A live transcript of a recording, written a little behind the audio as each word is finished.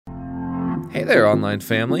Hey there, online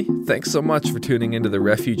family. Thanks so much for tuning into the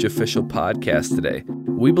Refuge Official podcast today.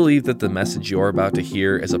 We believe that the message you're about to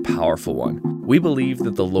hear is a powerful one. We believe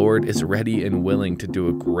that the Lord is ready and willing to do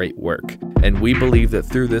a great work, and we believe that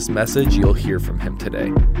through this message you'll hear from Him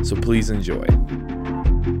today. So please enjoy.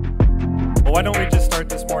 Well, why don't we just start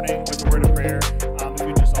this morning with a word of prayer? If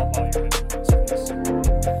you just all bow your heads,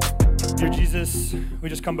 please. Dear Jesus, we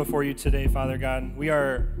just come before you today, Father God. We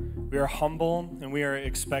are humble and we are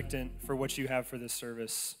expectant for what you have for this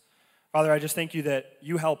service. Father, I just thank you that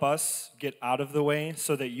you help us get out of the way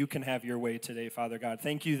so that you can have your way today, Father God.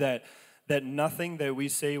 Thank you that nothing that we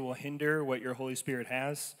say will hinder what your Holy Spirit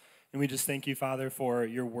has. And we just thank you, Father, for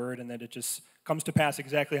your word and that it just comes to pass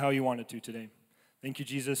exactly how you want it to today. Thank you,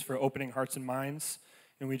 Jesus, for opening hearts and minds.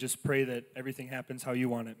 And we just pray that everything happens how you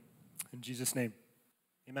want it. In Jesus' name,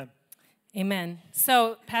 amen. Amen.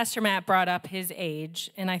 So Pastor Matt brought up his age,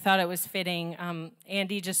 and I thought it was fitting.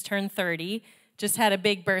 Andy just turned 30, just had a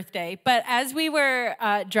big birthday. But as we were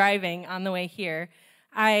driving on the way here,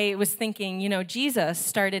 I was thinking, Jesus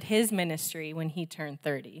started his ministry when he turned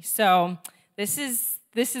 30. So this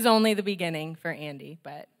is only the beginning for Andy.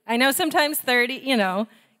 But I know sometimes 30,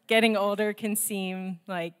 getting older can seem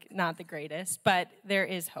like not the greatest, but there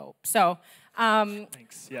is hope. So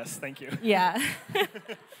thanks. Yes, thank you. Yeah.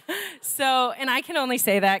 So, and I can only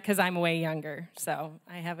say that because I'm way younger, so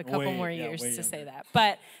I have a couple more years to say that.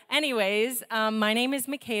 But anyways, my name is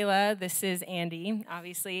Michaela. This is Andy,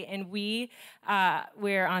 obviously, and we're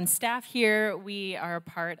on staff here. We are a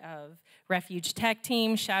part of Refuge Tech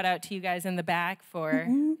Team. Shout out to you guys in the back for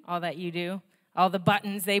all that you do, all the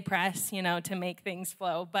buttons they press, to make things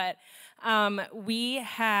flow. But we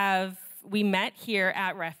met here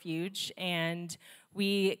at Refuge, and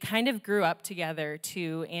we kind of grew up together,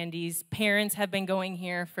 too. Andy's parents have been going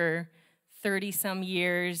here for 30-some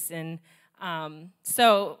years, and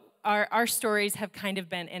so our stories have kind of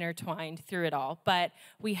been intertwined through it all. But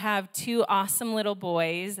we have two awesome little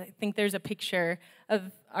boys. I think there's a picture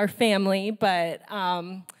of our family, but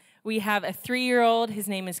we have a 3-year-old, his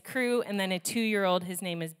name is Crew, and then a 2-year-old, his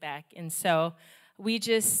name is Beck. And so we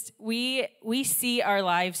see our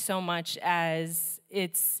lives so much as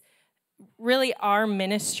it's really our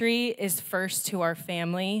ministry is first to our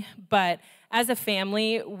family, but as a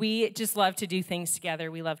family, we just love to do things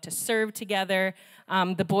together. We love to serve together.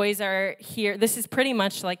 The boys are here. This is pretty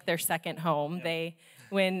much like their second home. Yeah.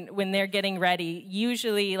 When they're getting ready,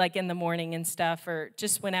 usually like in the morning and stuff, or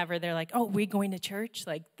just whenever, they're like, "Oh, we're going to church?"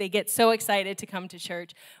 Like they get so excited to come to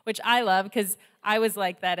church, which I love because I was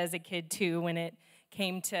like that as a kid too. When it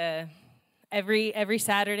came to every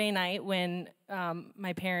Saturday night when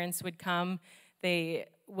my parents would come, they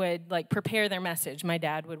would prepare their message. My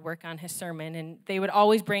dad would work on his sermon, and they would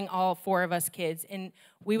always bring all 4 of us kids, and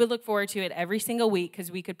we would look forward to it every single week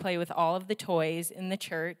because we could play with all of the toys in the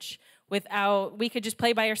church we could just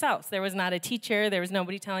play by ourselves. There was not a teacher. There was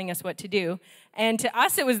nobody telling us what to do. And to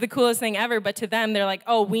us, it was the coolest thing ever, but to them, they're like,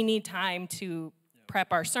 "Oh, we need time to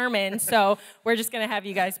prep our sermon, so we're just going to have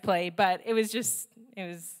you guys play." But it was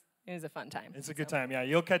a fun time. It's a good time, yeah.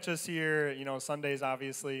 You'll catch us here, Sundays,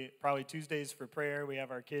 obviously, probably Tuesdays for prayer. We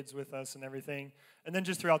have our kids with us and everything. And then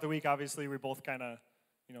just throughout the week, obviously, we both kind of,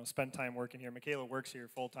 spend time working here. Michaela works here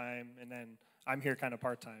full-time, and then I'm here kind of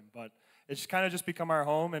part-time. But it's kind of just become our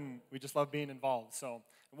home, and we just love being involved. So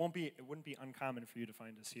it wouldn't be uncommon for you to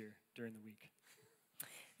find us here during the week.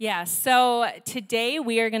 Yeah, so today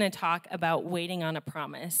we are going to talk about waiting on a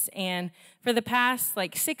promise. And for the past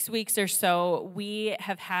 6 weeks or so, we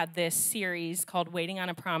have had this series called Waiting on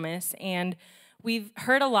a Promise. And we've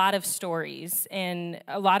heard a lot of stories and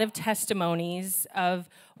a lot of testimonies of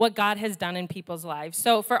what God has done in people's lives.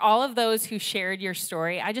 So for all of those who shared your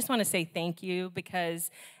story, I just want to say thank you because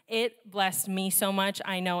it blessed me so much.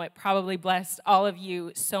 I know it probably blessed all of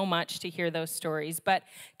you so much to hear those stories. But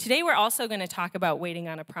today we're also going to talk about waiting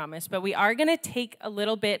on a promise, but we are going to take a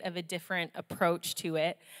little bit of a different approach to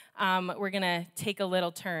it. We're going to take a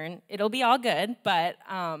little turn. It'll be all good, but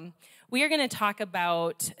we are going to talk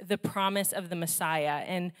about the promise of the Messiah.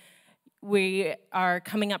 And we are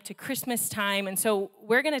coming up to Christmas time, and so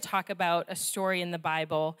we're going to talk about a story in the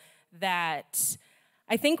Bible that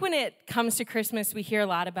I think when it comes to Christmas, we hear a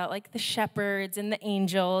lot about the shepherds and the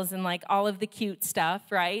angels and all of the cute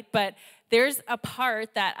stuff, right? But there's a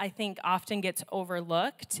part that I think often gets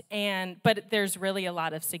overlooked, but there's really a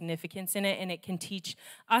lot of significance in it, and it can teach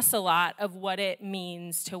us a lot of what it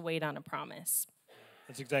means to wait on a promise.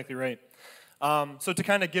 That's exactly right. So to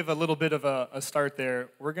kind of give a little bit of a start there,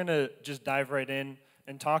 we're going to just dive right in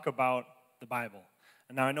and talk about the Bible.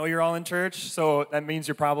 And now I know you're all in church, so that means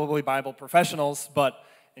you're probably Bible professionals, but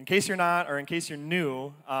in case you're not, or in case you're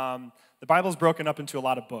new, the Bible's broken up into a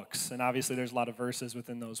lot of books, and obviously there's a lot of verses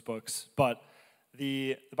within those books. But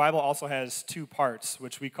the Bible also has two parts,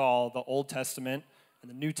 which we call the Old Testament and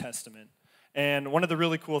the New Testament. And one of the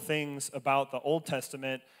really cool things about the Old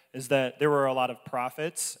Testament is that there were a lot of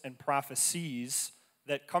prophets and prophecies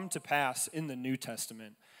that come to pass in the New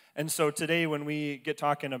Testament. And so today when we get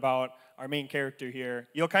talking about our main character here,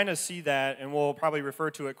 you'll kind of see that, and we'll probably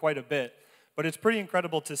refer to it quite a bit. But it's pretty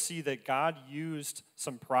incredible to see that God used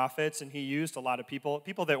some prophets, and he used a lot of people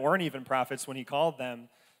that weren't even prophets when he called them,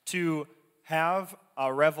 to have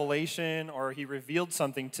a revelation, or he revealed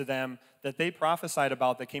something to them that they prophesied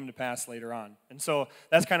about that came to pass later on. And so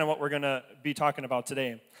that's kind of what we're going to be talking about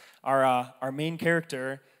today. Our main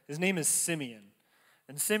character, his name is Simeon.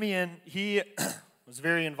 And Simeon, he was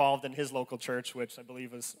very involved in his local church, which I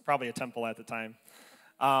believe was probably a temple at the time.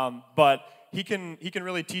 But he can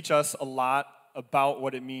really teach us a lot about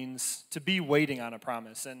what it means to be waiting on a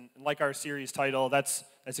promise. And like our series title, that's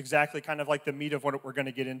exactly kind of like the meat of what we're going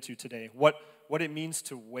to get into today. What it means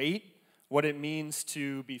to wait, what it means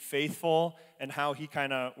to be faithful, and how he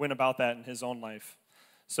kind of went about that in his own life.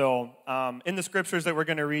 So in the scriptures that we're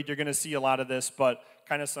going to read, you're going to see a lot of this, but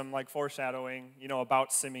kind of some like foreshadowing,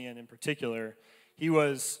 about Simeon in particular. He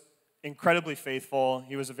was incredibly faithful.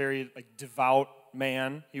 He was a very devout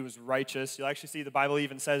man. He was righteous. You'll actually see the Bible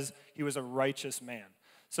even says he was a righteous man.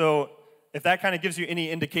 So if that kind of gives you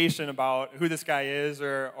any indication about who this guy is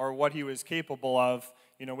or what he was capable of,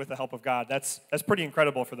 with the help of God, that's pretty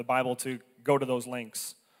incredible for the Bible to go to those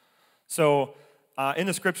lengths. So in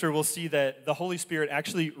the scripture, we'll see that the Holy Spirit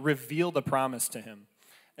actually revealed a promise to him.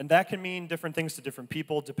 And that can mean different things to different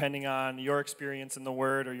people depending on your experience in the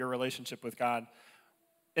Word or your relationship with God.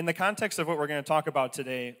 In the context of what we're going to talk about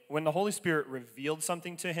today, when the Holy Spirit revealed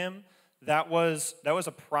something to him, that was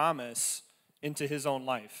a promise into his own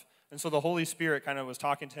life. And so the Holy Spirit kind of was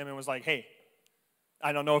talking to him and was like, hey,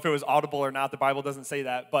 I don't know if it was audible or not. The Bible doesn't say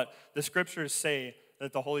that. But the scriptures say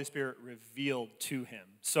that the Holy Spirit revealed to him.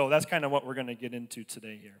 So that's kind of what we're going to get into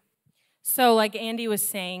today here. So like Andy was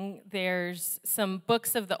saying, there's some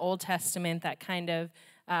books of the Old Testament that kind of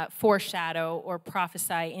foreshadow or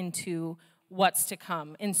prophesy into what's to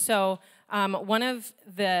come. And so one of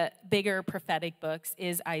the bigger prophetic books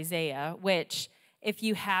is Isaiah, which if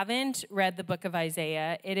you haven't read the book of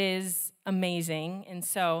Isaiah, it is amazing. And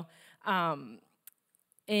so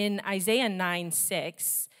in Isaiah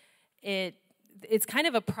 9:6, it's kind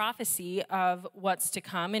of a prophecy of what's to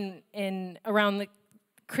come. And around the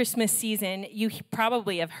Christmas season, you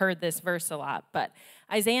probably have heard this verse a lot, but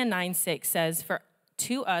Isaiah 9:6 says, "For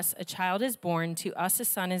to us a child is born, to us a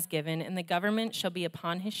son is given, and the government shall be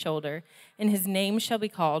upon his shoulder, and his name shall be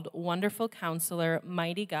called Wonderful Counselor,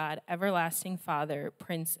 Mighty God, Everlasting Father,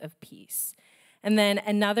 Prince of Peace." And then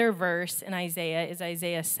another verse in Isaiah is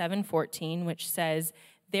Isaiah 7:14, which says,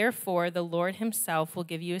 "Therefore the Lord himself will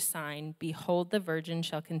give you a sign. Behold, the virgin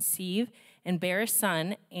shall conceive and bear a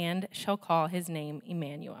son, and shall call his name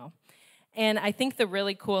Emmanuel." And I think the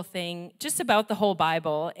really cool thing just about the whole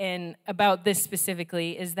Bible and about this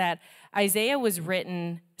specifically is that Isaiah was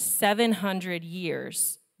written 700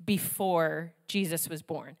 years before Jesus was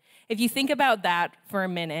born. If you think about that for a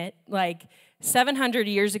minute, 700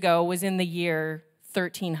 years ago was in the year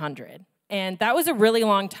 1300. And that was a really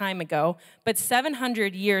long time ago, but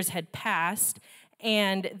 700 years had passed,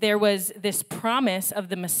 and there was this promise of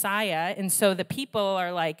the Messiah, and so the people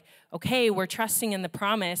are like, okay, we're trusting in the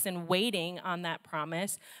promise and waiting on that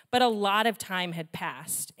promise, but a lot of time had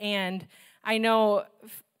passed. And I know,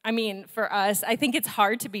 for us, I think it's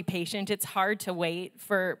hard to be patient. It's hard to wait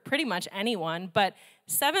for pretty much anyone, but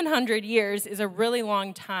 700 years is a really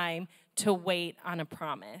long time to wait on a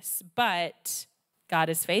promise, but God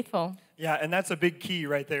is faithful. Yeah, and that's a big key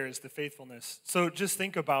right there is the faithfulness. So just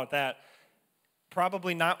think about that.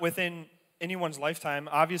 Probably not within anyone's lifetime,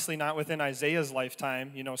 obviously not within Isaiah's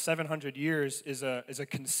lifetime. 700 years is a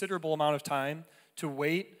considerable amount of time to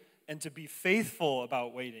wait and to be faithful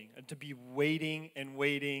about waiting, and to be waiting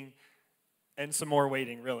and some more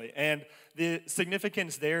waiting, really. And the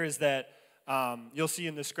significance there is that you'll see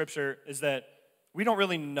in the scripture is that we don't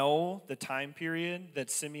really know the time period that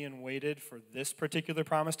Simeon waited for this particular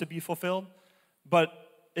promise to be fulfilled, but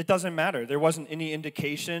it doesn't matter. There wasn't any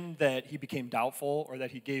indication that he became doubtful or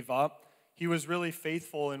that he gave up. He was really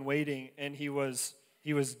faithful in waiting, and he was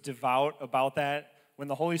devout about that. When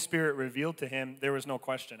the Holy Spirit revealed to him, there was no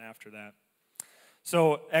question after that.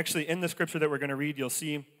 So actually, in the scripture that we're going to read, you'll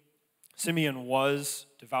see Simeon was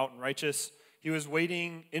devout and righteous. He was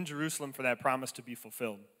waiting in Jerusalem for that promise to be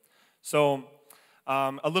fulfilled. So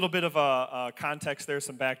a little bit of a context there,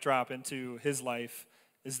 some backdrop into his life.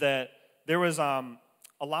 is that there was a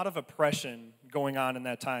lot of oppression going on in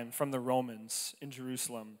that time from the Romans in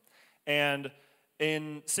Jerusalem. And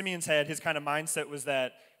in Simeon's head, his kind of mindset was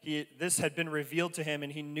that this had been revealed to him,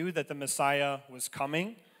 and he knew that the Messiah was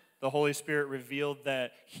coming. The Holy Spirit revealed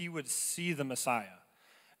that he would see the Messiah.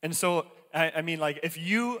 And so, I mean, like, if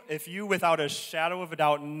you without a shadow of a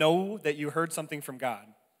doubt know that you heard something from God,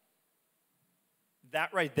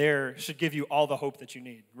 that right there should give you all the hope that you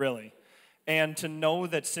need, really. And to know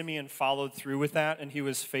that Simeon followed through with that and he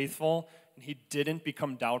was faithful and he didn't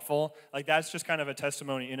become doubtful, like, that's just kind of a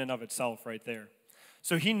testimony in and of itself right there.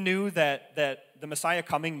 So he knew that the Messiah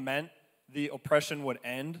coming meant the oppression would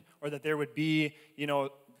end, or that there would be,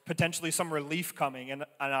 potentially some relief coming, and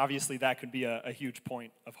obviously that could be a huge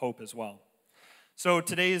point of hope as well. So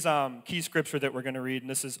today's key scripture that we're going to read, and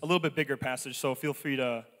this is a little bit bigger passage, so feel free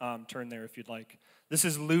to turn there if you'd like. This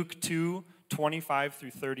is Luke 2:25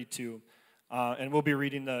 through 32, and we'll be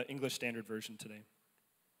reading the English Standard Version today.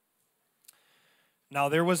 Now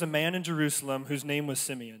there was a man in Jerusalem whose name was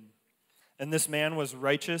Simeon, and this man was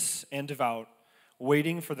righteous and devout,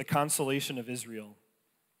 waiting for the consolation of Israel.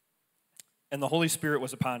 And the Holy Spirit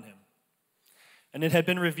was upon him. And it had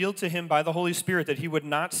been revealed to him by the Holy Spirit that he would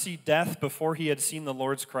not see death before he had seen the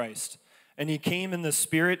Lord's Christ. And he came in the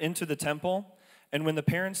Spirit into the temple, and when the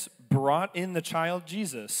parents brought in the child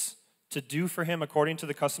Jesus to do for him according to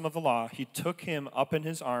the custom of the law, he took him up in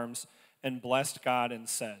his arms and blessed God and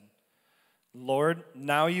said, Lord,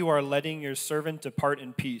 now you are letting your servant depart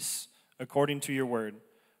in peace, according to your word.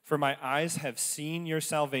 For my eyes have seen your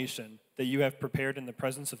salvation, that you have prepared in the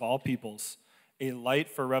presence of all peoples, a light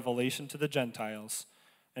for revelation to the Gentiles,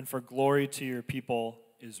 and for glory to your people,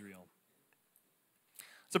 Israel.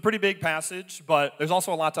 It's a pretty big passage, but there's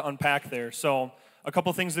also a lot to unpack there. So a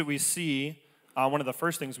couple things that we see, one of the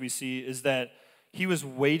first things we see is that he was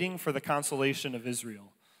waiting for the consolation of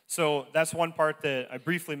Israel. So that's one part that I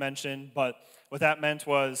briefly mentioned, but what that meant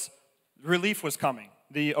was relief was coming.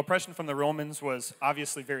 The oppression from the Romans was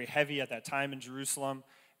obviously very heavy at that time in Jerusalem,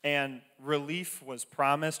 and relief was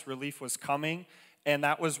promised, relief was coming, and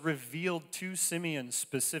that was revealed to Simeon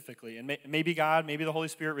specifically. And maybe God, maybe the Holy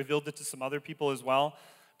Spirit revealed it to some other people as well,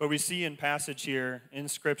 but we see in passage here in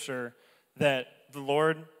Scripture that the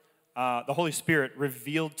Lord, the Holy Spirit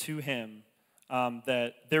revealed to him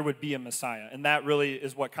that there would be a Messiah. And that really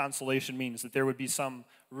is what consolation means, that there would be some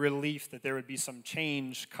relief, that there would be some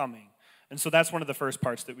change coming. And so that's one of the first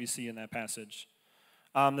parts that we see in that passage.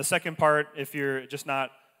 The second part, if you're just not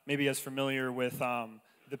maybe as familiar with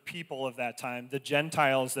the people of that time, the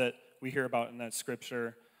Gentiles that we hear about in that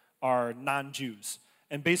scripture are non-Jews.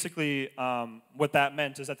 And basically what that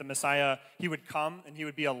meant is that the Messiah, he would come and he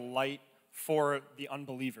would be a light for the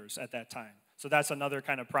unbelievers at that time. So that's another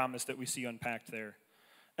kind of promise that we see unpacked there.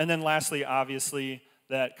 And then lastly, obviously,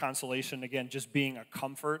 that consolation, again, just being a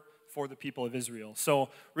comfort for the people of Israel. So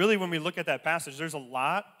really, when we look at that passage, there's a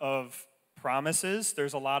lot of promises.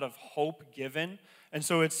 There's a lot of hope given. And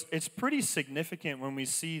so it's pretty significant when we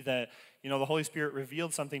see that, the Holy Spirit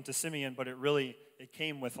revealed something to Simeon, but it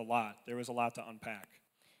came with a lot. There was a lot to unpack.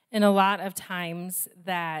 And a lot of times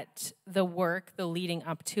that the work, the leading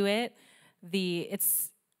up to it,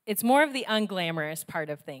 it's more of the unglamorous part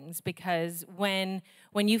of things, because when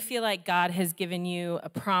you feel like God has given you a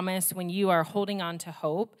promise, when you are holding on to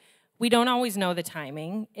hope, we don't always know the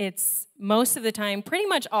timing. It's most of the time, pretty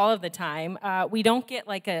much all of the time, we don't get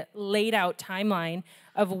like a laid out timeline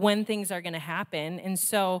of when things are going to happen. And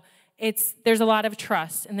so there's a lot of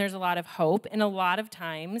trust and there's a lot of hope, and a lot of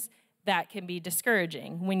times that can be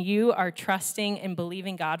discouraging. When you are trusting and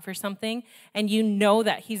believing God for something and you know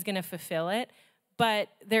that he's going to fulfill it, but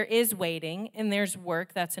there is waiting and there's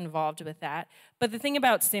work that's involved with that. But the thing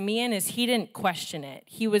about Simeon is he didn't question it.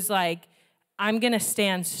 He was like, I'm going to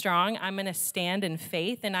stand strong. I'm going to stand in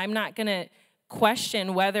faith, and I'm not going to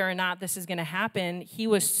question whether or not this is going to happen. He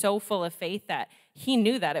was so full of faith that he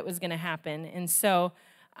knew that it was going to happen. And so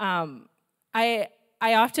I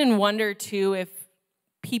often wonder, too, if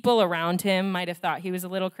people around him might have thought he was a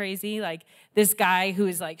little crazy, like this guy who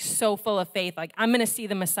is like so full of faith, like, I'm going to see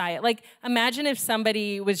the Messiah. Like, imagine if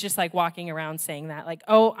somebody was just like walking around saying that, like,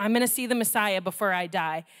 oh, I'm going to see the Messiah before I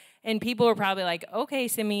die. And people were probably like, okay,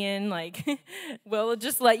 Simeon, like, we'll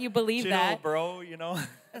just let you believe Chill, that. Bro,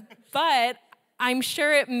 But I'm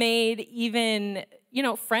sure it made even,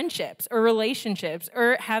 friendships or relationships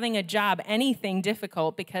or having a job, anything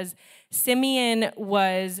difficult, because Simeon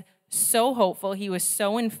was so hopeful. He was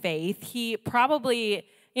so in faith. He probably,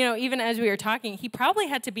 even as we were talking, he probably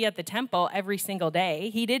had to be at the temple every single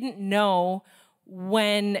day. He didn't know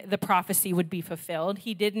when the prophecy would be fulfilled.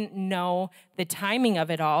 He didn't know the timing of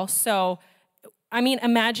it all. So I mean,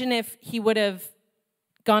 imagine if he would have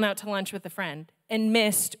gone out to lunch with a friend and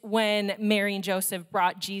missed when Mary and Joseph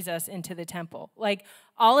brought Jesus into the temple. Like,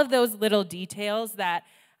 all of those little details that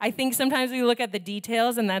I think sometimes we look at the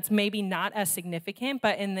details and that's maybe not as significant,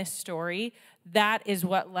 but in this story, that is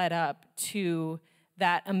what led up to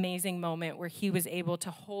that amazing moment where he was able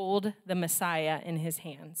to hold the Messiah in his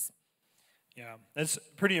hands. Yeah, that's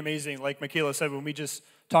pretty amazing. Like Michaela said, when we just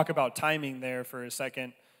talk about timing there for a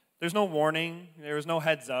second, there's no warning, there was no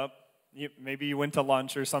heads up. Maybe you went to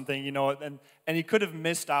lunch or something, and he could have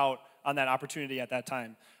missed out on that opportunity at that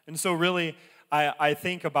time. And so really, I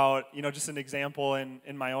think about, just an example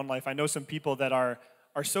in my own life. I know some people that are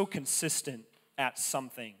so consistent at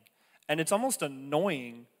something. And it's almost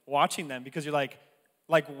annoying watching them because you're like,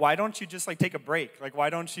 why don't you just take a break? Like, why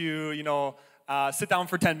don't you, sit down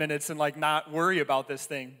for 10 minutes and not worry about this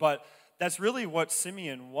thing? But that's really what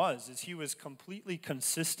Simeon was, is he was completely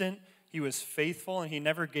consistent, he was faithful, and he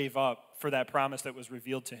never gave up for that promise that was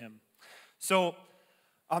revealed to him. So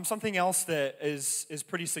something else that is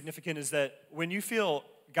pretty significant is that when you feel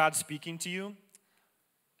God speaking to you,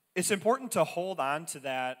 it's important to hold on to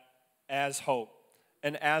that as hope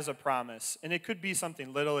and as a promise. And it could be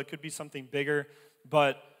something little, it could be something bigger,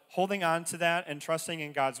 but holding on to that and trusting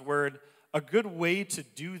in God's word, a good way to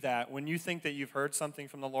do that when you think that you've heard something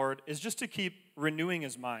from the Lord is just to keep renewing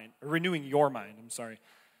your mind.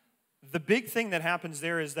 The big thing that happens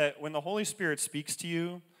there is that when the Holy Spirit speaks to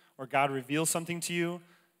you or God reveals something to you,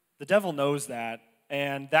 the devil knows that,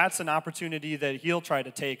 and that's an opportunity that he'll try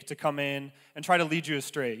to take to come in and try to lead you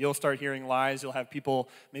astray. You'll start hearing lies. You'll have people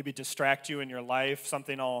maybe distract you in your life.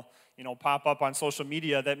 Something will, pop up on social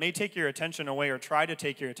media that may take your attention away or try to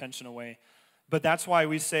take your attention away. But that's why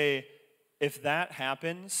we say, if that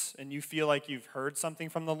happens and you feel like you've heard something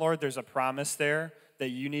from the Lord, there's a promise there that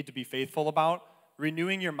you need to be faithful about.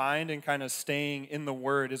 Renewing your mind and kind of staying in the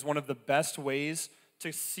Word is one of the best ways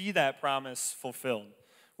to see that promise fulfilled,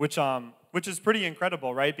 which is pretty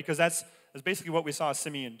incredible, right? Because that's basically what we saw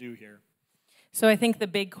Simeon do here. So I think the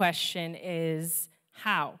big question is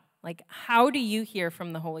how? How do you hear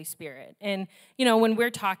from the Holy Spirit? And, when we're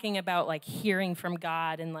talking about, hearing from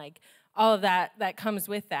God and, all of that comes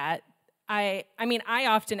with that, I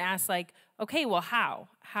often ask, okay, well, how?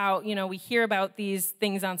 How, we hear about these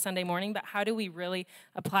things on Sunday morning, but how do we really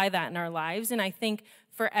apply that in our lives? And I think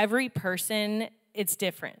for every person, it's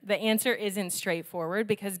different. The answer isn't straightforward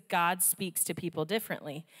because God speaks to people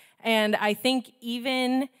differently. And I think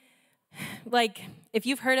even, if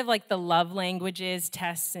you've heard of, the love languages,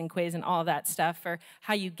 tests and quiz and all of that stuff, for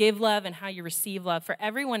how you give love and how you receive love, for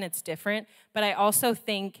everyone it's different. But I also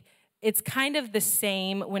think it's kind of the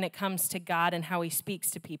same when it comes to God and how he speaks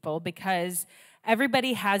to people, because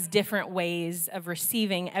everybody has different ways of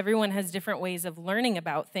receiving. Everyone has different ways of learning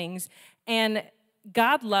about things. And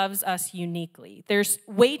God loves us uniquely. There's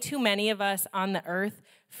way too many of us on the earth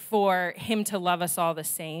for him to love us all the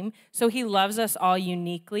same. So he loves us all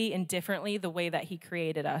uniquely and differently the way that he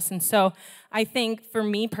created us. And so I think for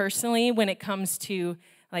me personally, when it comes to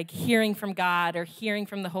hearing from God or hearing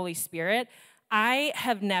from the Holy Spirit, I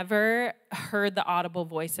have never heard the audible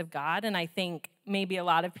voice of God, and I think maybe a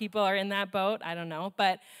lot of people are in that boat. I don't know,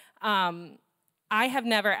 but I have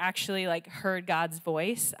never actually heard God's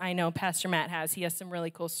voice. I know Pastor Matt has. He has some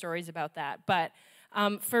really cool stories about that. But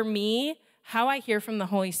for me, how I hear from the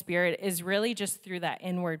Holy Spirit is really just through that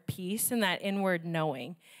inward peace and that inward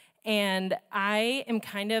knowing. And I am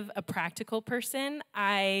kind of a practical person.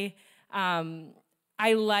 I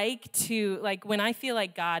like to, when I feel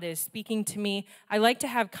like God is speaking to me, I like to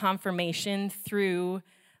have confirmation through,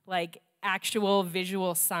 actual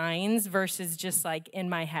visual signs versus just, in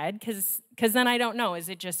my head, because then I don't know, is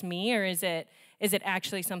it just me, or is it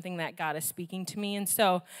actually something that God is speaking to me? And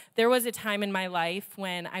so there was a time in my life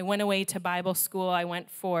when I went away to Bible school. I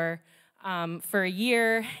went for a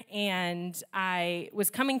year, and I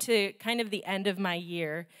was coming to kind of the end of my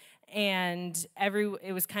year, and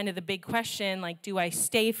it was kind of the big question, do I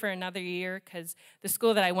stay for another year? Because the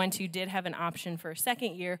school that I went to did have an option for a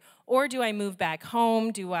second year. Or do I move back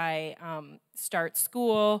home? Do I start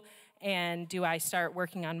school? And do I start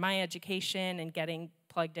working on my education and getting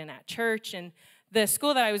plugged in at church? And the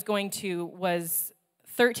school that I was going to was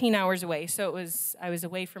 13 hours away. So I was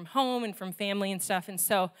away from home and from family and stuff. And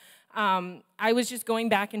so I was just going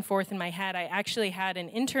back and forth in my head. I actually had an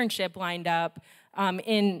internship lined up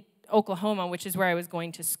in Oklahoma, which is where I was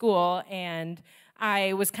going to school, and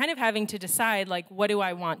I was kind of having to decide, what do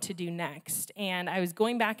I want to do next? And I was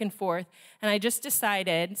going back and forth, and I just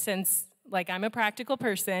decided, since, I'm a practical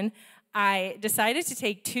person, I decided to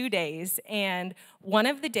take 2 days, and one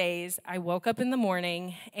of the days I woke up in the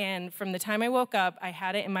morning, and from the time I woke up, I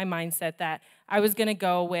had it in my mindset that I was going to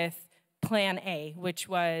go with plan A, which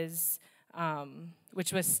was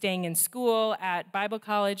staying in school at Bible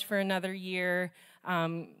college for another year,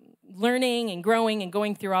 learning and growing and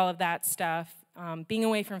going through all of that stuff, being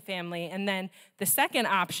away from family. And then the second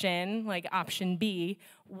option, like option B,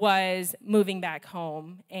 was moving back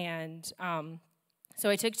home. And so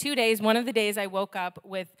I took 2 days. One of the days I woke up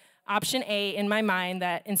with option A in my mind,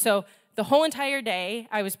 and so the whole entire day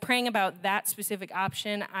I was praying about that specific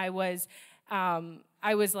option. I was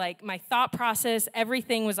like, my thought process,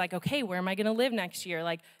 everything was like, okay, where am I going to live next year?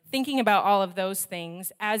 Like thinking about all of those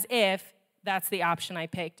things as if that's the option I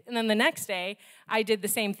picked. And then the next day, I did the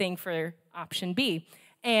same thing for option B.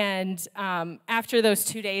 And after those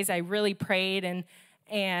 2 days, I really prayed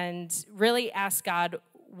and really asked God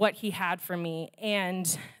what he had for me.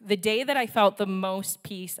 And the day that I felt the most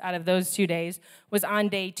peace out of those 2 days was on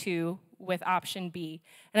day 2 with option B.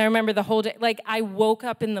 And I remember the whole day, like I woke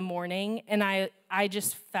up in the morning and I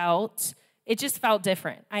just felt, it just felt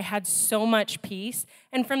different. I had so much peace.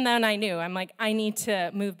 And from then I knew, I'm like, I need to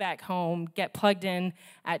move back home, get plugged in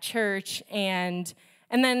at church. And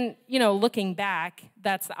then, looking back,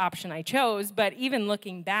 that's the option I chose. But even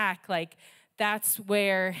looking back, like, that's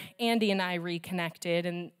where Andy and I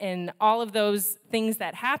reconnected, and all of those things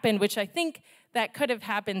that happened, which I think that could have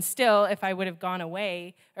happened still if I would have gone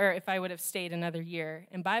away or if I would have stayed another year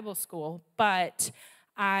in Bible school. But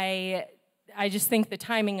I just think the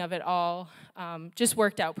timing of it all just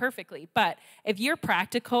worked out perfectly. But if you're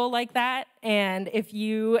practical like that, and if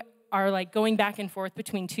you are like going back and forth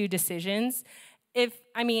between two decisions, it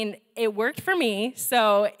worked for me.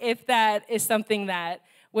 So if that is something that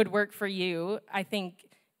would work for you, I think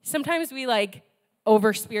sometimes we like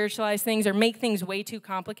over-spiritualize things or make things way too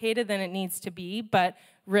complicated than it needs to be, but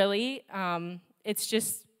really, it's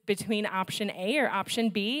just between option A or option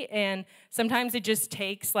B, and sometimes it just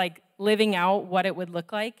takes like living out what it would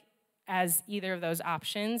look like as either of those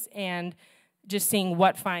options and just seeing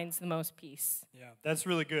what finds the most peace. Yeah, that's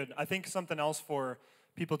really good. I think something else for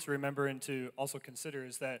people to remember and to also consider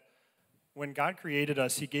is that when God created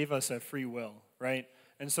us, he gave us a free will, right?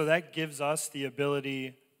 And so that gives us the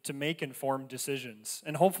ability to make informed decisions.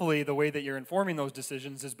 And hopefully the way that you're informing those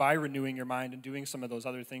decisions is by renewing your mind and doing some of those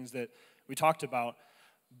other things that we talked about.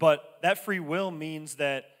 But that free will means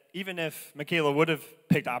that even if Michaela would have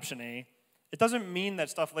picked option A, it doesn't mean that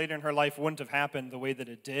stuff later in her life wouldn't have happened the way that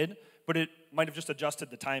it did, but it might have just adjusted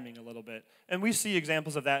the timing a little bit. And we see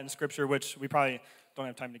examples of that in Scripture, which we probably don't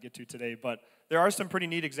have time to get to today, but there are some pretty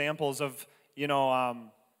neat examples of,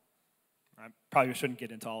 I probably shouldn't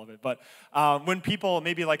get into all of it, but when people,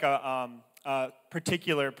 maybe like a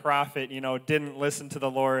particular prophet, didn't listen to the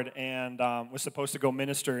Lord and was supposed to go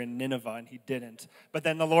minister in Nineveh, and he didn't. But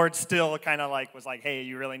then the Lord still kind of like was like, hey,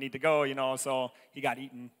 you really need to go, so he got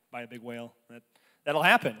eaten by a big whale. That'll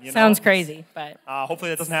happen, Sounds crazy, but...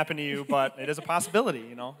 hopefully that doesn't happen to you, but it is a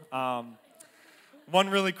possibility, One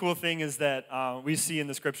really cool thing is that we see in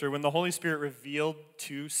the Scripture, when the Holy Spirit revealed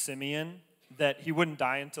to Simeon that he wouldn't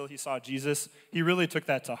die until he saw Jesus, he really took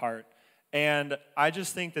that to heart. And I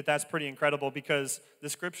just think that that's pretty incredible because the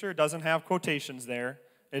Scripture doesn't have quotations there.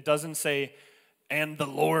 It doesn't say, and the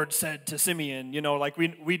Lord said to Simeon,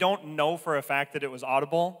 we don't know for a fact that it was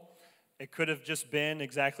audible. It could have just been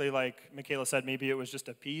exactly like Michaela said, maybe it was just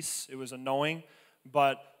a peace, it was a knowing,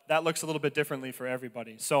 but that looks a little bit differently for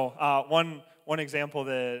everybody. So one example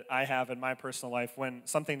that I have in my personal life, when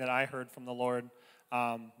something that I heard from the Lord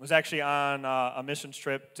was actually on a missions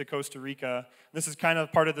trip to Costa Rica. This is kind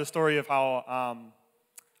of part of the story of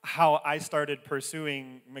how I started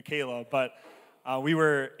pursuing Michaela. But we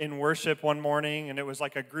were in worship one morning, and it was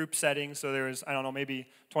like a group setting, so there was, maybe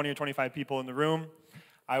 20 or 25 people in the room.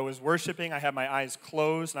 I was worshiping. I had my eyes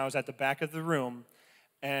closed, and I was at the back of the room,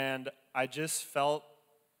 and I just felt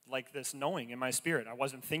like this knowing in my spirit. I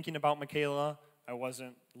wasn't thinking about Michaela. I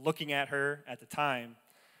wasn't looking at her at the time.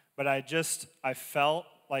 But I felt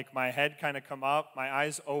like my head kind of come up, my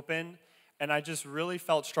eyes opened, and I just really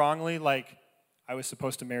felt strongly like I was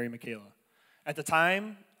supposed to marry Michaela. At the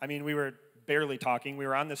time, we were barely talking. We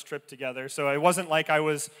were on this trip together, so it wasn't like I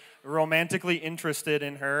was romantically interested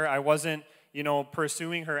in her. I wasn't,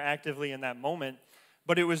 pursuing her actively in that moment.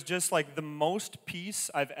 But it was just like the most peace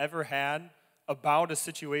I've ever had about a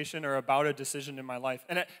situation or about a decision in my life.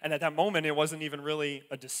 And at that moment, it wasn't even really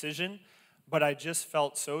a decision. But I just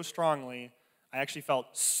felt so strongly, I actually felt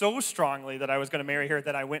so strongly that I was going to marry her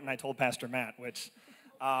that I went and I told Pastor Matt, which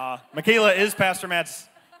Michaela is Pastor Matt's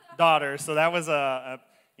daughter, so that was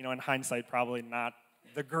in hindsight, probably not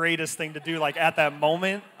the greatest thing to do, like, at that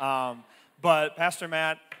moment. But Pastor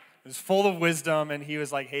Matt was full of wisdom, and he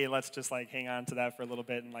was like, hey, let's just, like, hang on to that for a little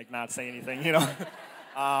bit and, like, not say anything, you know?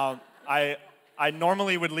 I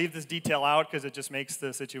normally would leave this detail out because it just makes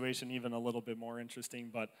the situation even a little bit more interesting.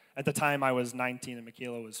 But at the time, I was 19 and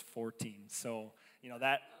Michaela was 14. So, you know,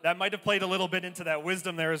 that might have played a little bit into that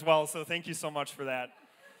wisdom there as well. So thank you so much for that.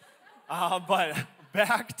 But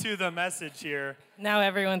back to the message here. Now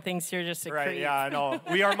everyone thinks you're just a right, creep. Yeah, I know.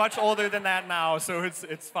 We are much older than that now, so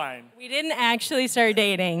it's fine. We didn't actually start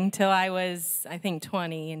dating till I was, I think,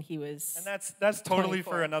 20, and he was. And that's totally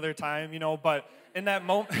 24. for another time, you know. But in that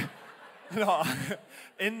moment, no,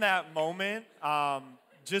 in that moment,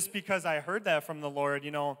 just because I heard that from the Lord,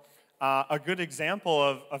 you know, a good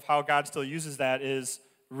example of how God still uses that is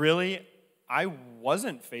really, I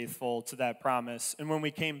wasn't faithful to that promise. And when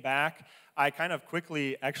we came back, I kind of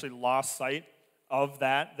quickly actually lost sight of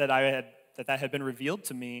that had been revealed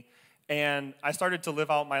to me. And I started to live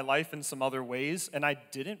out my life in some other ways, and I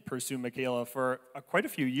didn't pursue Michaela for quite a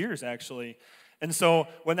few years, actually. And so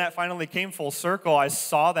when that finally came full circle, I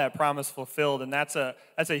saw that promise fulfilled, and that's a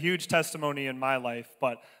huge testimony in my life.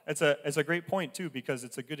 But it's a great point, too, because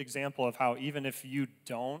it's a good example of how even if you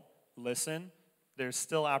don't listen, there's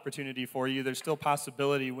still opportunity for you. There's still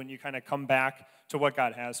possibility when you kind of come back to what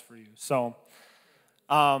God has for you. So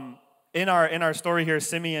in our story here,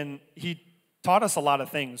 Simeon, he taught us a lot of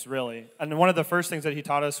things, really. And one of the first things that he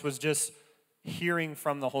taught us was just hearing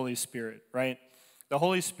from the Holy Spirit, right? The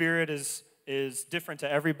Holy Spirit is different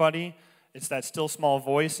to everybody. It's that still small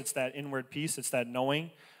voice. It's that inward peace. It's that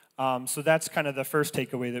knowing. So that's kind of the first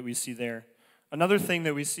takeaway that we see there. Another thing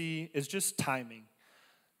that we see is just timing.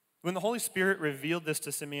 When the Holy Spirit revealed this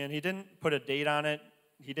to Simeon, he didn't put a date on it.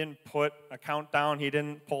 He didn't put a countdown. He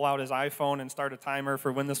didn't pull out his iPhone and start a timer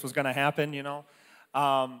for when this was going to happen, you know.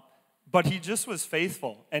 But he just was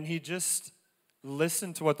faithful, and he just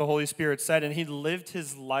listened to what the Holy Spirit said, and he lived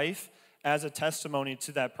his life as a testimony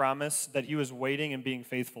to that promise that he was waiting and being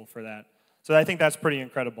faithful for that. So I think that's pretty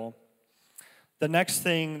incredible. The next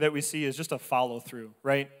thing that we see is just a follow-through,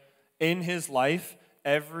 right? In his life,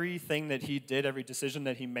 everything that he did, every decision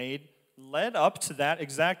that he made, led up to that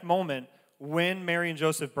exact moment when Mary and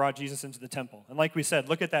Joseph brought Jesus into the temple. And like we said,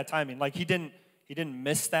 look at that timing. Like he didn't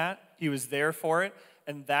miss that. He was there for it,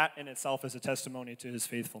 and that in itself is a testimony to his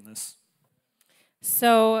faithfulness.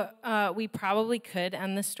 So we probably could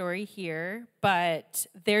end the story here, but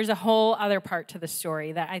there's a whole other part to the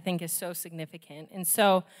story that I think is so significant. And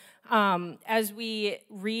so as we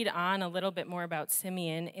read on a little bit more about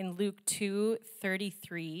Simeon, in Luke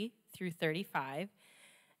 2:33 through 35,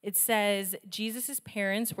 it says, Jesus'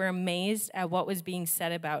 parents were amazed at what was being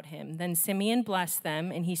said about him. Then Simeon blessed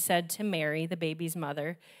them, and he said to Mary, the baby's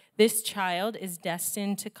mother, "This child is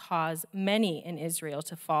destined to cause many in Israel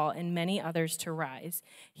to fall and many others to rise.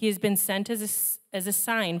 He has been sent as a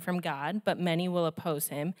sign from God, but many will oppose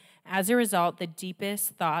him. As a result, the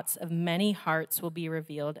deepest thoughts of many hearts will be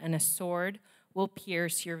revealed, and a sword will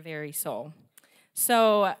pierce your very soul."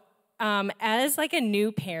 So as like a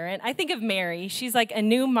new parent, I think of Mary. She's like a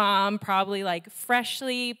new mom, probably like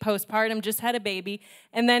freshly postpartum, just had a baby.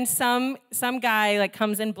 And then some guy like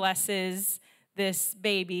comes and blesses this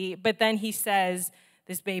baby, but then he says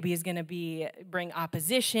this baby is going to bring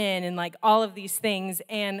opposition and like all of these things.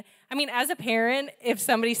 And I mean, as a parent, if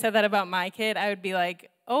somebody said that about my kid, I would be like,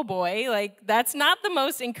 oh boy, like that's not the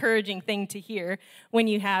most encouraging thing to hear when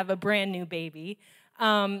you have a brand new baby.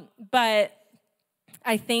 But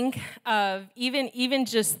I think of even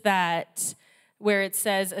just that where it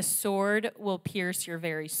says a sword will pierce your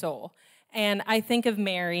very soul. And I think of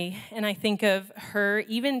Mary, and I think of her,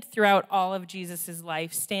 even throughout all of Jesus'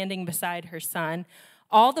 life, standing beside her son,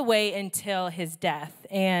 all the way until his death,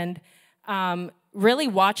 and really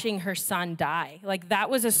watching her son die. Like, that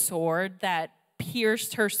was a sword that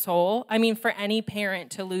pierced her soul. I mean, for any parent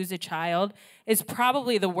to lose a child is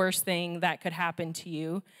probably the worst thing that could happen to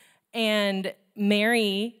you. And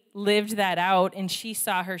Mary lived that out, and she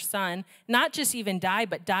saw her son not just even die,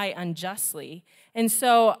 but die unjustly. And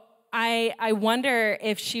so I wonder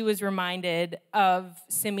if she was reminded of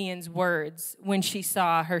Simeon's words when she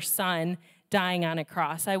saw her son dying on a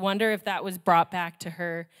cross. I wonder if that was brought back to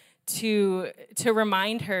her to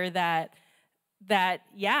remind her that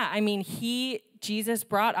yeah, I mean, Jesus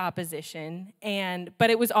brought opposition, but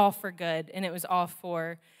it was all for good, and it was all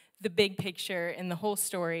for the big picture and the whole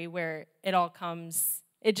story where it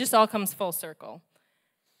just all comes full circle.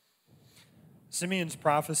 Simeon's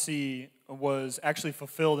prophecy was actually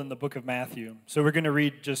fulfilled in the book of Matthew. So we're going to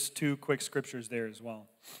read just two quick scriptures there as well.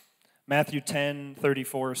 Matthew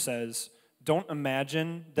 10:34 says, don't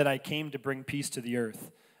imagine that I came to bring peace to the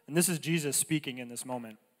earth. And this is Jesus speaking in this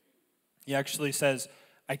moment. He actually says,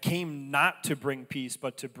 I came not to bring peace,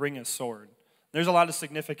 but to bring a sword. There's a lot of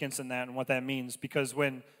significance in that and what that means, because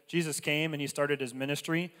when Jesus came and he started his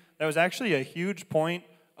ministry, that was actually a huge point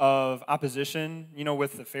of opposition,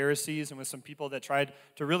 with the Pharisees and with some people that tried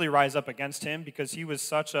to really rise up against him, because he was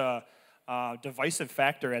such a divisive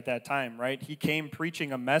factor at that time, right? He came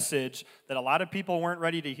preaching a message that a lot of people weren't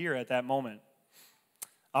ready to hear at that moment.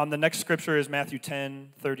 The next scripture is Matthew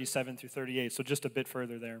 10, 37 through 38, so just a bit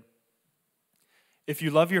further there. If you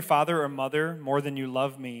love your father or mother more than you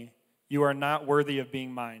love me, you are not worthy of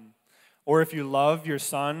being mine. Or if you love your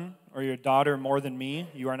son or your daughter more than me,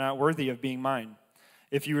 you are not worthy of being mine.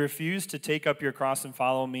 If you refuse to take up your cross and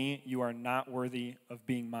follow me, you are not worthy of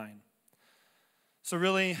being mine. So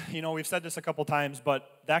really, we've said this a couple times,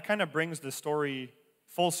 but that kind of brings the story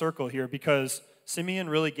full circle here, because Simeon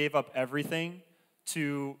really gave up everything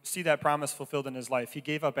to see that promise fulfilled in his life. He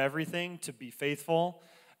gave up everything to be faithful.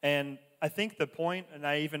 And I think the point, and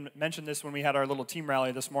I even mentioned this when we had our little team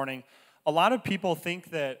rally this morning, a lot of people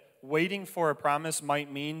think that waiting for a promise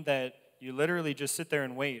might mean that you literally just sit there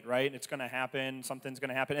and wait, right? It's going to happen, something's going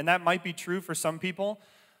to happen. And that might be true for some people.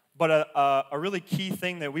 But a really key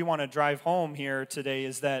thing that we want to drive home here today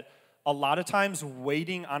is that a lot of times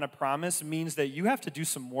waiting on a promise means that you have to do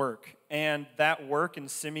some work. And that work in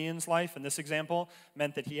Simeon's life, in this example,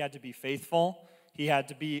 meant that he had to be faithful, he had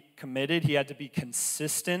to be committed, he had to be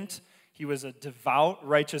consistent. He was a devout,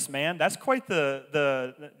 righteous man. That's quite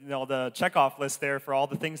the checkoff list there for all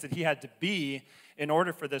the things that he had to be in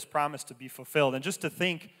order for this promise to be fulfilled. And just to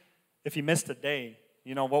think, if he missed a day,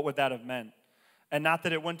 what would that have meant? And not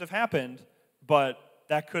that it wouldn't have happened, but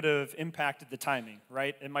that could have impacted the timing,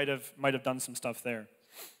 right? It might have done some stuff there.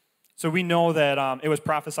 So we know that it was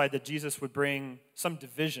prophesied that Jesus would bring some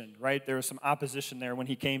division, right? There was some opposition there when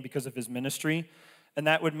he came because of his ministry. And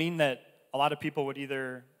that would mean that a lot of people would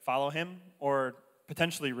either follow him or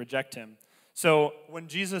potentially reject him. So when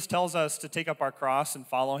Jesus tells us to take up our cross and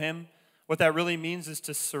follow him, what that really means is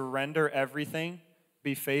to surrender everything,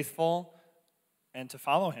 be faithful, and to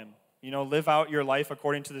follow him. Live out your life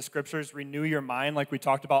according to the scriptures, renew your mind like we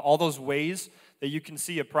talked about, all those ways that you can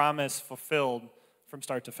see a promise fulfilled from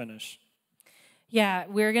start to finish. Yeah,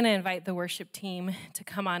 we're going to invite the worship team to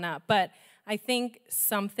come on up. But I think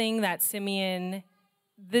something that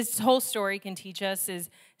this whole story can teach us is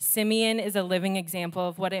Simeon is a living example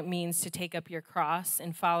of what it means to take up your cross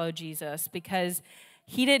and follow Jesus, because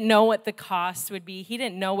he didn't know what the cost would be. He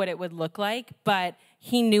didn't know what it would look like, but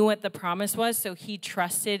he knew what the promise was, so he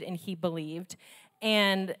trusted and he believed.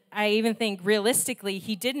 And I even think realistically,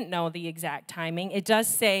 he didn't know the exact timing. It does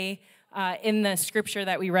say in the scripture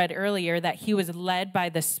that we read earlier that he was led by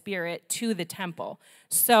the Spirit to the temple.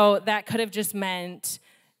 So that could have just meant,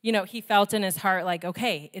 he felt in his heart like,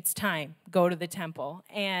 okay, it's time, go to the temple.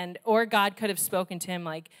 Or God could have spoken to him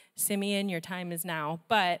like, Simeon, your time is now.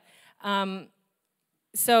 But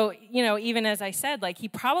so, even as I said, like, he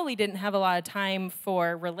probably didn't have a lot of time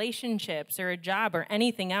for relationships or a job or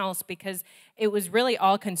anything else, because it was really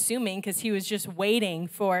all consuming, because he was just waiting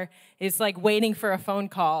for a phone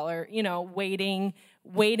call or,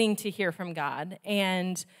 waiting to hear from God.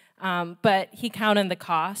 And, but he counted the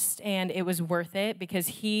cost, and it was worth it because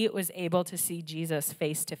he was able to see Jesus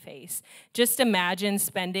face to face. Just imagine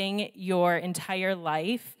spending your entire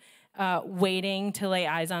life waiting to lay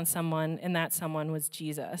eyes on someone, and that someone was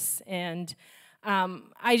Jesus. And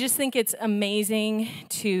I just think it's amazing,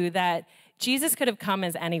 too, that Jesus could have come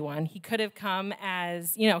as anyone. He could have come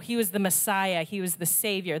as, he was the Messiah. He was the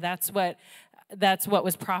Savior. That's what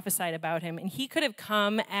was prophesied about him. And he could have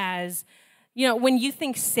come as, when you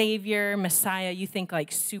think Savior, Messiah, you think like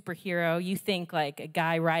superhero. You think like a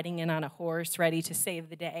guy riding in on a horse ready to save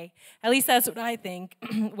the day. At least that's what I think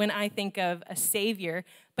when I think of a Savior.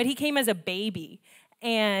 But he came as a baby.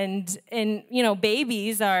 And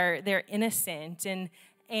babies they're innocent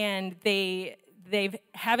and they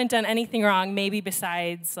haven't done anything wrong, maybe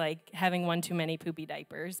besides like having one too many poopy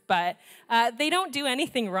diapers. But they don't do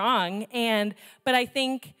anything wrong. But I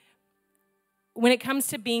think when it comes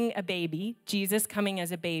to being a baby, Jesus coming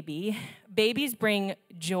as a baby, babies bring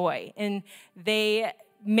joy, and they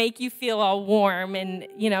make you feel all warm, and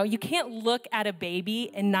you can't look at a baby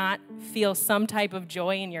and not feel some type of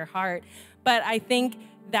joy in your heart. But I think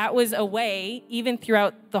that was a way, even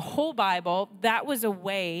throughout the whole Bible, that was a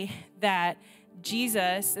way that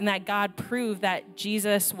Jesus and that God proved that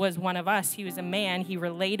Jesus was one of us. He was a man, he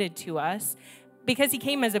related to us because he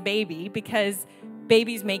came as a baby, because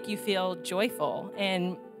babies make you feel joyful,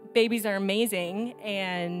 and babies are amazing,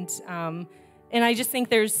 and And I just think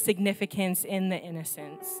there's significance in the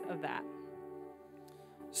innocence of that.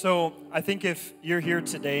 So I think if you're here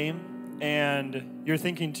today and you're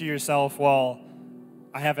thinking to yourself, well,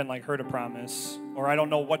 I haven't heard a promise, or I don't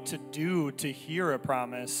know what to do to hear a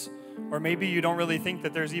promise, or maybe you don't really think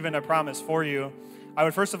that there's even a promise for you, I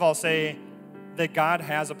would first of all say that God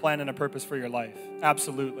has a plan and a purpose for your life.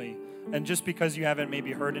 Absolutely. And just because you haven't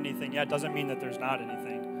maybe heard anything yet doesn't mean that there's not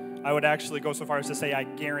anything. I would actually go so far as to say I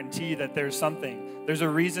guarantee that there's something. There's a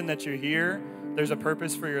reason that you're here. There's a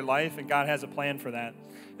purpose for your life, and God has a plan for that.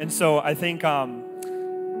 And so I think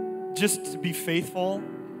just to be faithful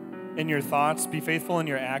in your thoughts, be faithful in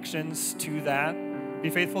your actions to that. Be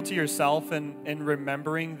faithful to yourself and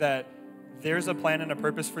remembering that there's a plan and a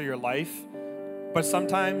purpose for your life. But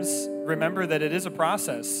sometimes remember that it is a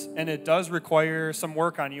process, and it does require some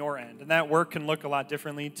work on your end. And that work can look a lot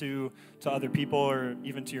differently to other people or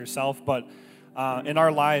even to yourself. But in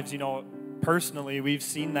our lives, personally, we've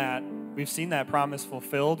seen that promise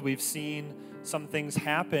fulfilled. We've seen some things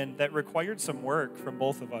happen that required some work from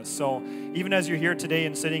both of us. So even as you're here today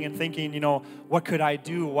and sitting and thinking, what could I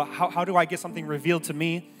do? How do I get something revealed to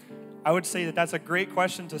me? I would say that that's a great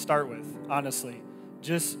question to start with, honestly.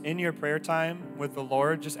 Just in your prayer time with the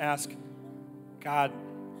Lord, just ask, God,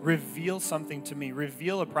 reveal something to me.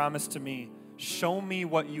 Reveal a promise to me. Show me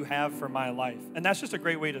what you have for my life. And that's just a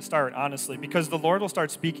great way to start, honestly, because the Lord will start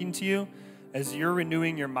speaking to you as you're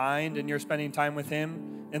renewing your mind and you're spending time with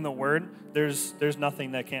Him in the Word. There's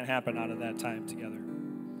nothing that can't happen out of that time together.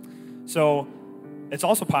 So it's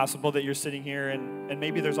also possible that you're sitting here and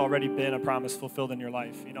maybe there's already been a promise fulfilled in your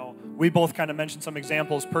life. We both kind of mentioned some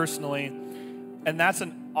examples personally, and that's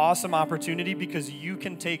an awesome opportunity because you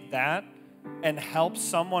can take that and help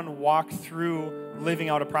someone walk through living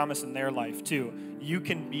out a promise in their life too. You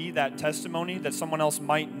can be that testimony that someone else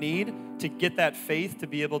might need to get that faith to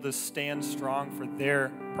be able to stand strong for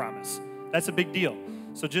their promise. That's a big deal.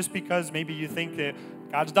 So just because maybe you think that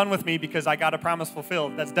God's done with me because I got a promise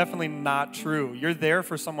fulfilled, that's definitely not true. You're there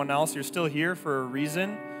for someone else. You're still here for a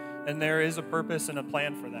reason, and there is a purpose and a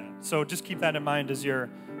plan for that. So just keep that in mind as you're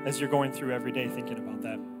going through every day thinking about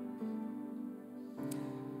that.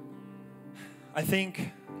 I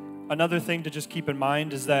think another thing to just keep in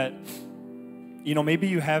mind is that, maybe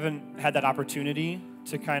you haven't had that opportunity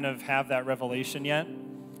to kind of have that revelation yet,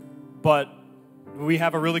 but we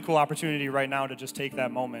have a really cool opportunity right now to just take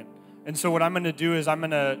that moment. And so what I'm going to do is I'm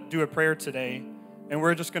going to do a prayer today, and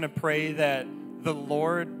we're just going to pray that the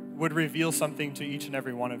Lord would reveal something to each and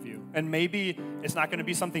every one of you. And maybe it's not going to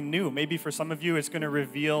be something new. Maybe for some of you it's going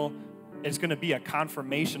to be a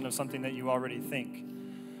confirmation of something that you already think.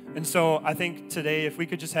 And so I think today, if we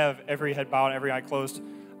could just have every head bowed, every eye closed,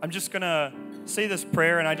 I'm just going to say this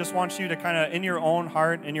prayer, and I just want you to kind of, in your own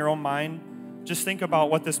heart, in your own mind, just think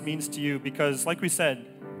about what this means to you, because like we said,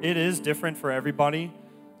 it is different for everybody.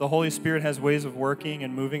 The Holy Spirit has ways of working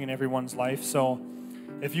and moving in everyone's life. So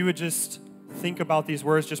if you would just think about these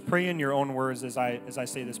words, just pray in your own words as I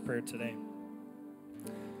say this prayer today.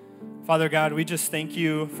 Father God, we just thank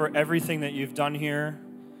you for everything that you've done here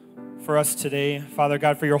for us today. Father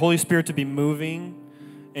God, for your Holy Spirit to be moving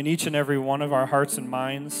in each and every one of our hearts and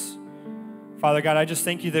minds. Father God, I just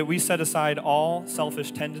thank you that we set aside all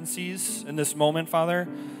selfish tendencies in this moment, Father.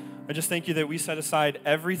 I just thank you that we set aside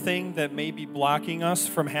everything that may be blocking us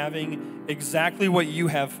from having exactly what you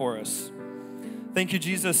have for us. Thank you,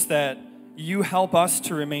 Jesus, that you help us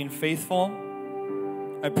to remain faithful.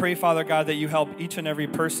 I pray, Father God, that you help each and every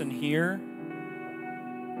person here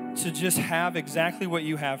to just have exactly what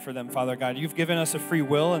you have for them, Father God. You've given us a free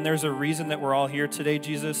will, and there's a reason that we're all here today,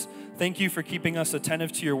 Jesus. Thank you for keeping us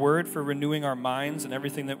attentive to your word, for renewing our minds and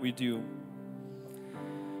everything that we do.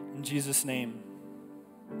 In Jesus' name,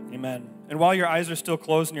 amen. And while your eyes are still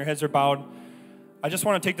closed and your heads are bowed, I just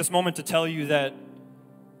want to take this moment to tell you that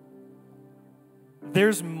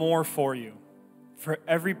there's more for you. For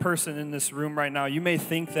every person in this room right now, you may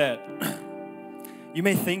think that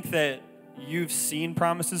you've seen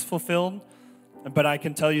promises fulfilled, but I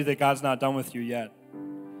can tell you that God's not done with you yet.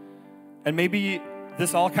 And maybe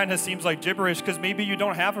this all kind of seems like gibberish because maybe you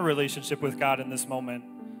don't have a relationship with God in this moment,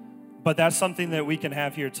 but that's something that we can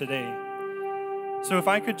have here today. So if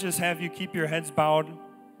I could just have you keep your heads bowed.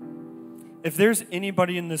 If there's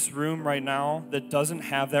anybody in this room right now that doesn't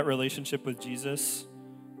have that relationship with Jesus,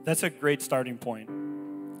 that's a great starting point.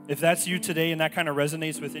 If that's you today and that kind of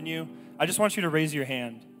resonates within you, I just want you to raise your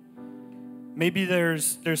hand. Maybe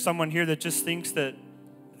there's someone here that just thinks that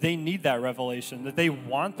they need that revelation, that they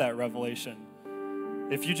want that revelation.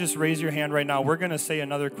 If you just raise your hand right now, we're going to say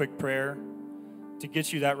another quick prayer to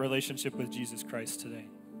get you that relationship with Jesus Christ today.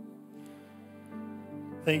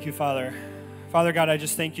 Thank you, Father. Father God, I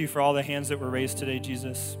just thank you for all the hands that were raised today,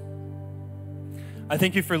 Jesus. I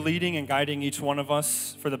thank you for leading and guiding each one of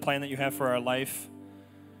us for the plan that you have for our life.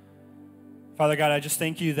 Father God, I just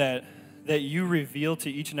thank you that you reveal to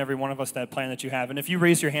each and every one of us that plan that you have. And if you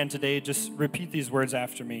raise your hand today, just repeat these words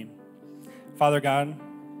after me. Father God,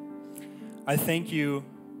 I thank you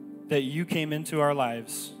that you came into our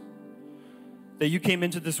lives, that you came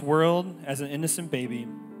into this world as an innocent baby.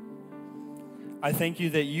 I thank you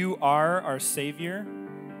that you are our Savior.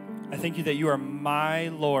 I thank you that you are my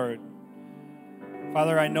Lord.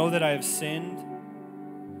 Father, I know that I have sinned,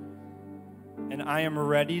 and I am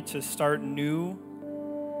ready to start new,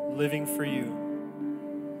 living for you.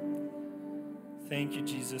 Thank you,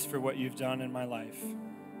 Jesus, for what you've done in my life.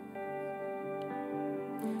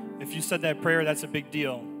 If you said that prayer, that's a big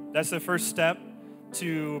deal. That's the first step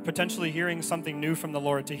to potentially hearing something new from the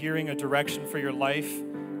Lord, to hearing a direction for your life.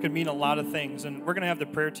 Could mean a lot of things. And we're going to have the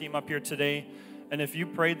prayer team up here today. And if you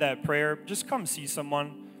prayed that prayer, just come see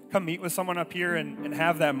someone. Come meet with someone up here and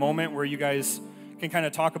have that moment where you guys can kind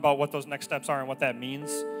of talk about what those next steps are and what that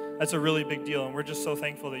means. That's a really big deal. And we're just so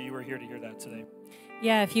thankful that you were here to hear that today.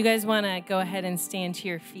 Yeah, if you guys want to go ahead and stand to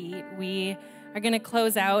your feet, we are going to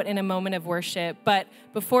close out in a moment of worship. But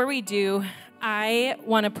before we do, I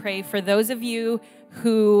want to pray for those of you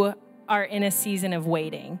who are in a season of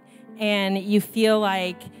waiting. And you feel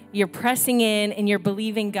like you're pressing in and you're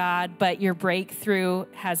believing God, but your breakthrough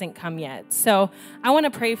hasn't come yet. So I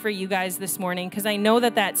want to pray for you guys this morning because I know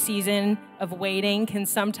that season of waiting can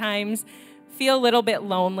sometimes feel a little bit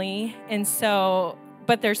lonely. And so,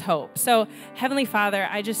 but there's hope. So Heavenly Father,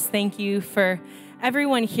 I just thank you for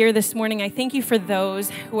everyone here this morning. I thank you for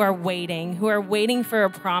those who are waiting for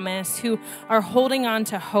a promise, who are holding on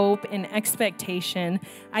to hope and expectation.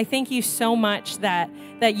 I thank you so much that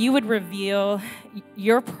you would reveal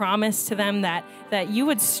your promise to them, that you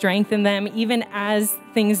would strengthen them even as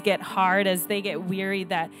things get hard, as they get weary,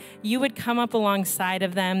 that you would come up alongside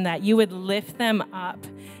of them, that you would lift them up,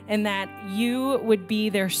 and that you would be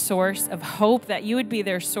their source of hope, that you would be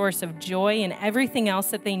their source of joy and everything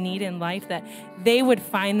else that they need in life, that they would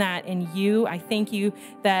find that in you. I thank you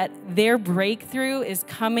that their breakthrough is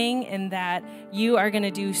coming and that you are going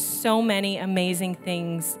to do so many amazing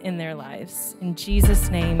things in their lives. In Jesus'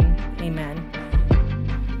 name, amen.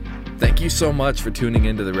 Thank you so much for tuning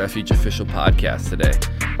into the Refuge Official Podcast today.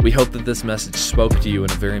 We hope that this message spoke to you in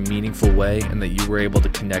a very meaningful way and that you were able to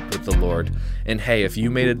connect with the Lord. And hey, if you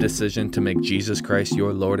made a decision to make Jesus Christ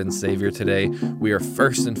your Lord and Savior today, we are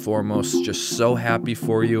first and foremost just so happy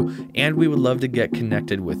for you, and we would love to get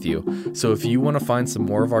connected with you. So if you want to find some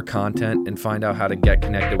more of our content and find out how to get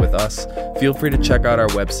connected with us, feel free to check out our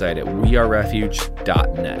website at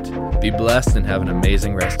wearerefuge.net. Be blessed and have an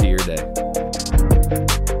amazing rest of your day.